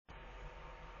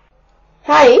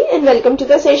Hi and welcome to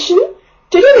the session.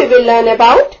 Today we will learn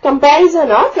about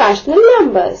comparison of rational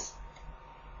numbers.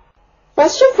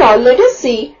 First of all, let us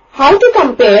see how to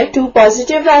compare two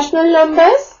positive rational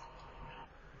numbers.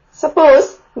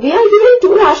 Suppose we are given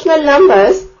two rational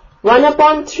numbers 1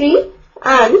 upon 3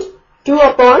 and 2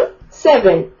 upon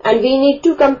 7 and we need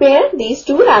to compare these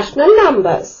two rational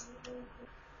numbers.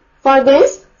 For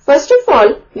this, first of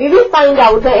all, we will find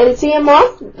out the LCM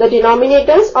of the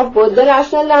denominators of both the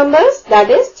rational numbers, that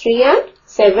is 3 and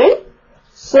 7.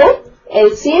 So,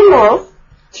 LCM of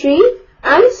 3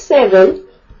 and 7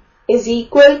 is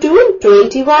equal to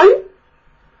 21.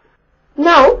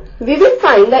 Now, we will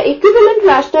find the equivalent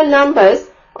rational numbers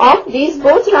of these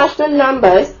both rational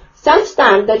numbers such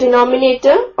that the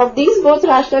denominator of these both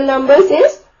rational numbers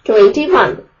is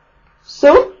 21.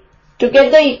 So, to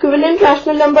get the equivalent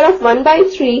rational number of 1 by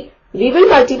 3, we will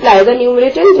multiply the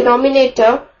numerator and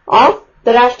denominator of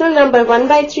the rational number 1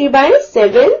 by 3 by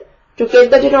 7 to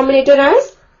get the denominator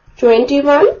as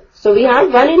 21. So we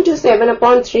have 1 into 7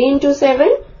 upon 3 into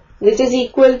 7, which is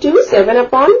equal to 7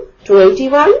 upon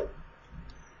 21.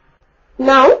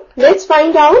 Now let's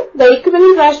find out the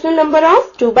equivalent rational number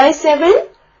of 2 by 7.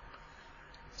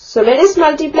 So let us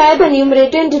multiply the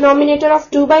numerator and denominator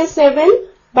of 2 by 7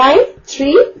 by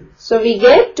 3. So we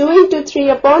get 2 into 3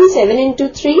 upon 7 into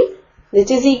 3,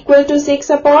 which is equal to 6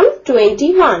 upon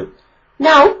 21.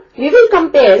 Now we will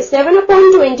compare 7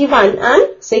 upon 21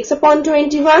 and 6 upon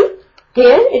 21.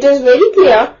 Here it is very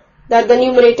clear that the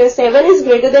numerator 7 is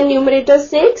greater than numerator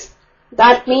 6.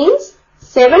 That means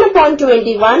 7 upon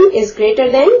 21 is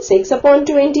greater than 6 upon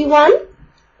 21.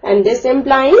 And this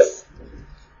implies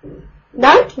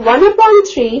that 1 upon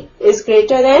 3 is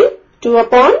greater than 2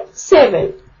 upon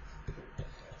 7.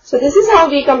 So this is how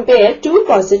we compare two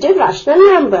positive rational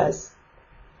numbers.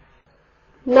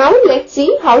 Now let's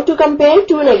see how to compare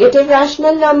two negative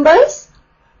rational numbers.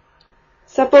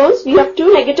 Suppose we have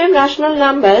two negative rational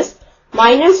numbers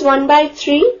minus 1 by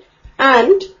 3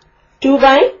 and 2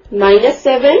 by minus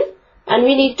 7 and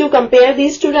we need to compare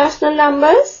these two rational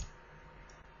numbers.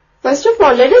 First of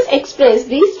all, let us express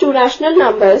these two rational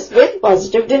numbers with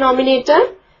positive denominator.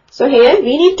 So here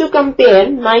we need to compare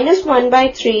minus 1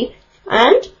 by 3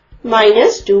 and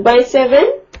minus 2 by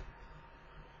 7.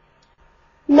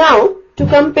 Now, to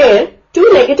compare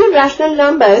two negative rational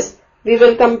numbers, we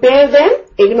will compare them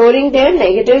ignoring their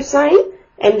negative sign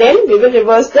and then we will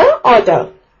reverse the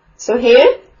order. So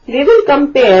here we will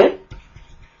compare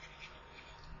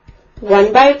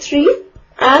 1 by 3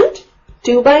 and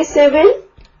 2 by 7.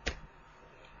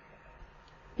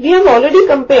 We have already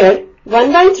compared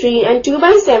 1 by 3 and 2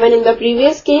 by 7 in the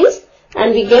previous case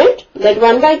and we get that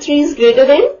 1 by 3 is greater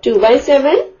than 2 by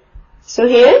 7. So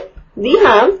here we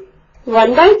have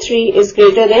 1 by 3 is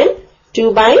greater than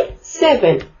 2 by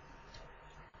 7.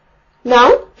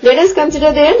 Now let us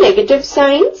consider their negative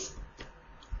signs.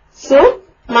 So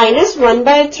minus 1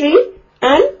 by 3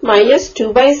 and minus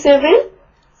 2 by 7.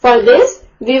 For this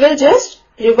we will just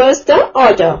reverse the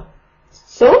order.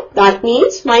 So that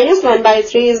means minus 1 by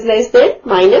 3 is less than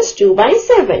minus 2 by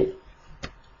 7.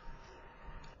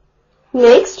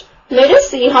 Next, let us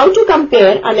see how to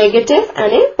compare a negative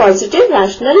and a positive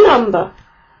rational number.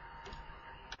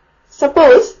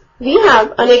 Suppose we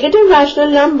have a negative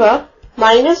rational number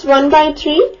minus 1 by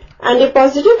 3 and a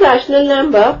positive rational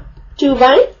number 2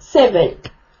 by 7.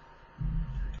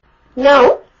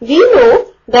 Now, we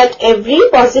know that every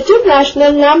positive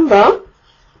rational number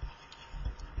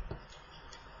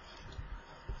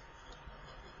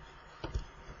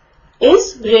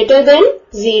is greater than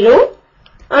 0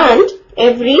 and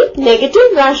every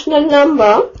negative rational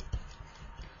number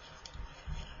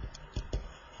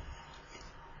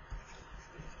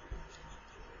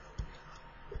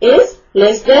is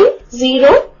less than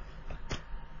 0.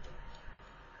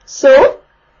 So,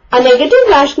 a negative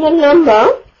rational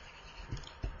number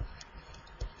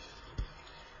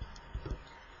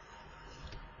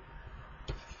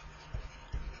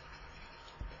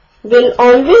will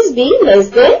always be less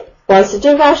than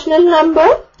positive rational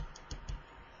number.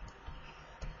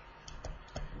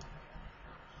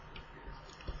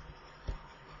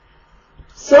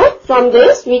 So, from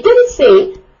this we can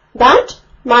say that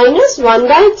minus 1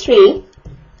 by 3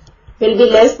 will be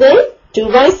less than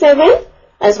 2 by 7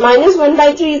 as minus 1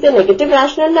 by 3 is a negative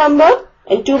rational number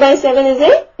and 2 by 7 is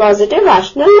a positive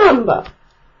rational number.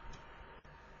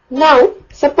 Now,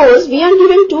 suppose we are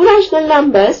given two rational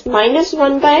numbers minus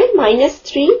 1 by minus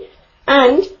 3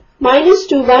 and minus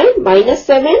 2 by minus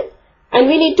 7 and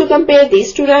we need to compare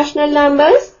these two rational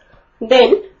numbers.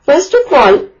 Then, first of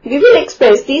all, we will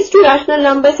express these two rational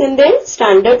numbers in their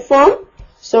standard form.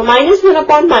 So minus 1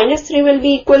 upon minus 3 will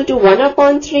be equal to 1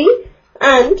 upon 3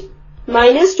 and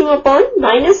minus 2 upon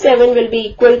minus 7 will be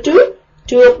equal to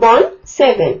 2 upon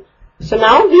 7. So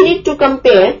now we need to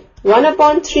compare 1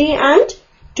 upon 3 and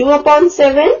 2 upon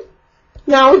 7.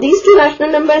 Now these two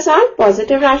rational numbers are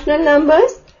positive rational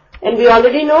numbers, and we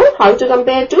already know how to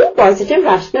compare two positive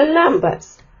rational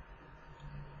numbers.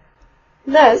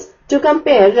 Thus, to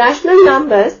compare rational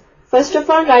numbers, first of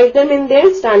all write them in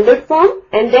their standard form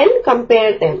and then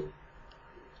compare them.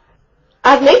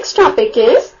 Our next topic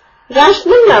is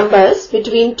rational numbers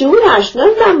between two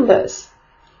rational numbers.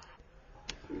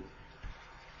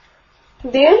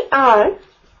 There are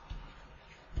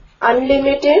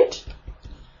unlimited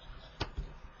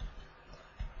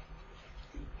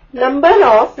number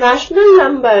of rational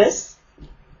numbers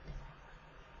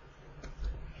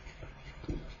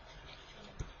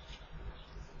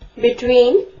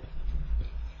between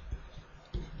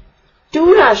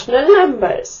two rational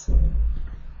numbers.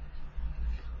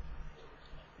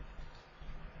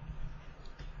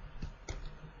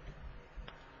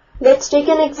 Let's take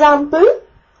an example.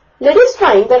 Let us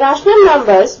find the rational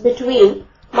numbers between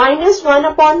minus 1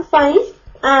 upon 5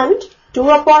 and 2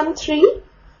 upon 3.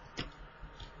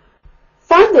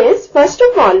 For this, first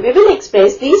of all, we will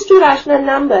express these two rational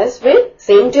numbers with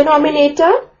same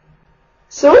denominator.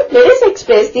 So, let us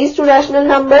express these two rational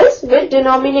numbers with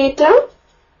denominator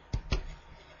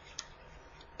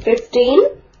 15.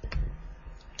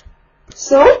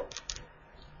 So,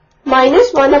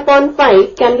 minus 1 upon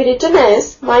 5 can be written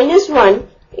as minus 1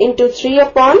 into 3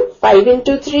 upon 5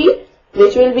 into 3,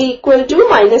 which will be equal to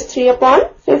minus 3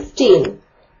 upon 15.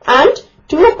 And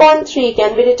 2 upon 3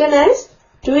 can be written as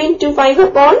 2 into 5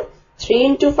 upon 3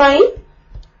 into 5,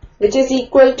 which is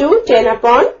equal to 10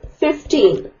 upon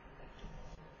 15.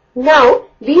 Now,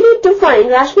 we need to find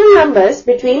rational numbers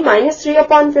between minus 3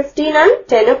 upon 15 and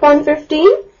 10 upon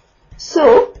 15.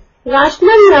 So,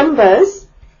 rational numbers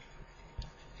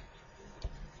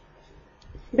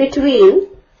between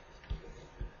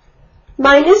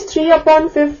minus 3 upon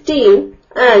 15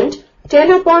 and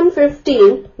 10 upon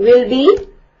 15 will be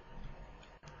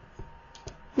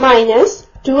minus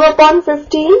 2 upon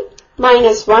 15,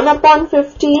 minus 1 upon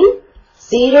 15,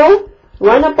 0,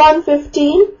 1 upon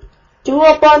 15, 2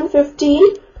 upon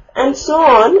 15, and so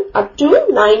on up to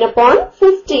 9 upon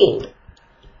 15.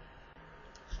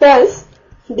 Thus,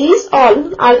 these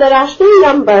all are the rational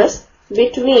numbers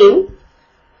between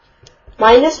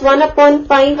minus 1 upon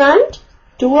 5 and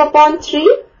 2 upon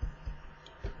 3.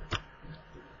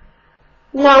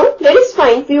 Now, let us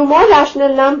find few more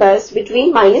rational numbers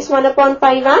between minus 1 upon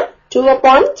 5 and 2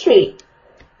 upon 3.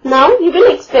 Now, we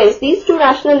will express these two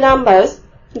rational numbers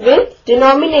with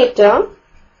denominator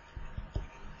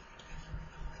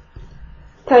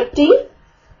 30.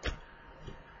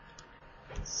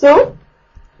 So,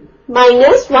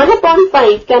 minus 1 upon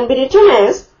 5 can be written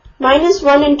as minus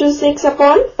 1 into 6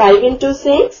 upon 5 into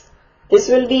 6. This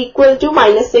will be equal to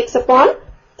minus 6 upon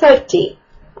 30.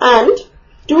 And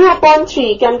 2 upon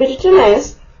 3 can be written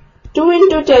as 2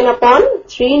 into 10 upon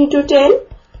 3 into 10,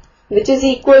 which is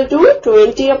equal to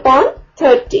 20 upon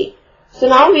 30. So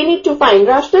now we need to find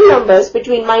rational numbers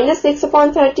between minus 6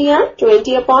 upon 30 and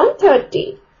 20 upon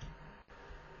 30.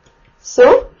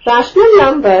 So, rational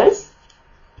numbers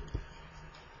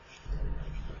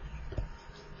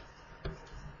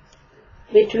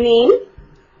between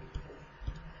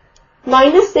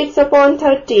minus 6 upon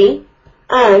 30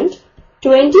 and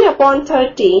 20 upon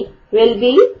 30 will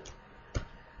be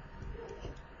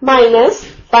minus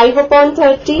 5 upon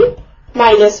 30,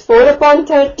 minus 4 upon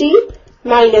 30,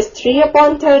 minus 3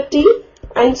 upon 30,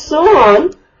 and so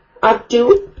on up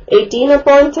to 18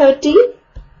 upon 30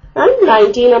 and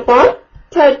 19 upon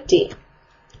 30.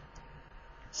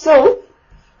 So,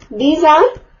 these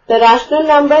are the rational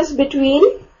numbers between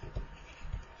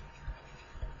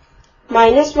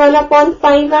minus 1 upon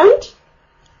 5 and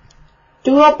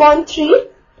 2 upon 3.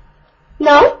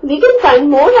 Now, we can find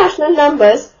more rational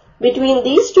numbers between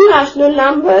these two rational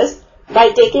numbers by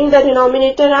taking the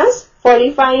denominator as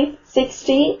 45,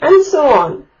 60 and so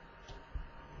on.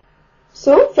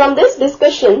 So, from this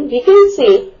discussion, we can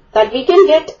say that we can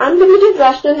get unlimited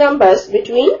rational numbers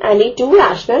between any two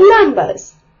rational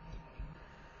numbers.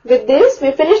 With this,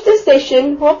 we finish this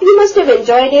session. Hope you must have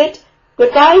enjoyed it.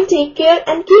 Goodbye, take care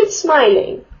and keep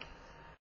smiling.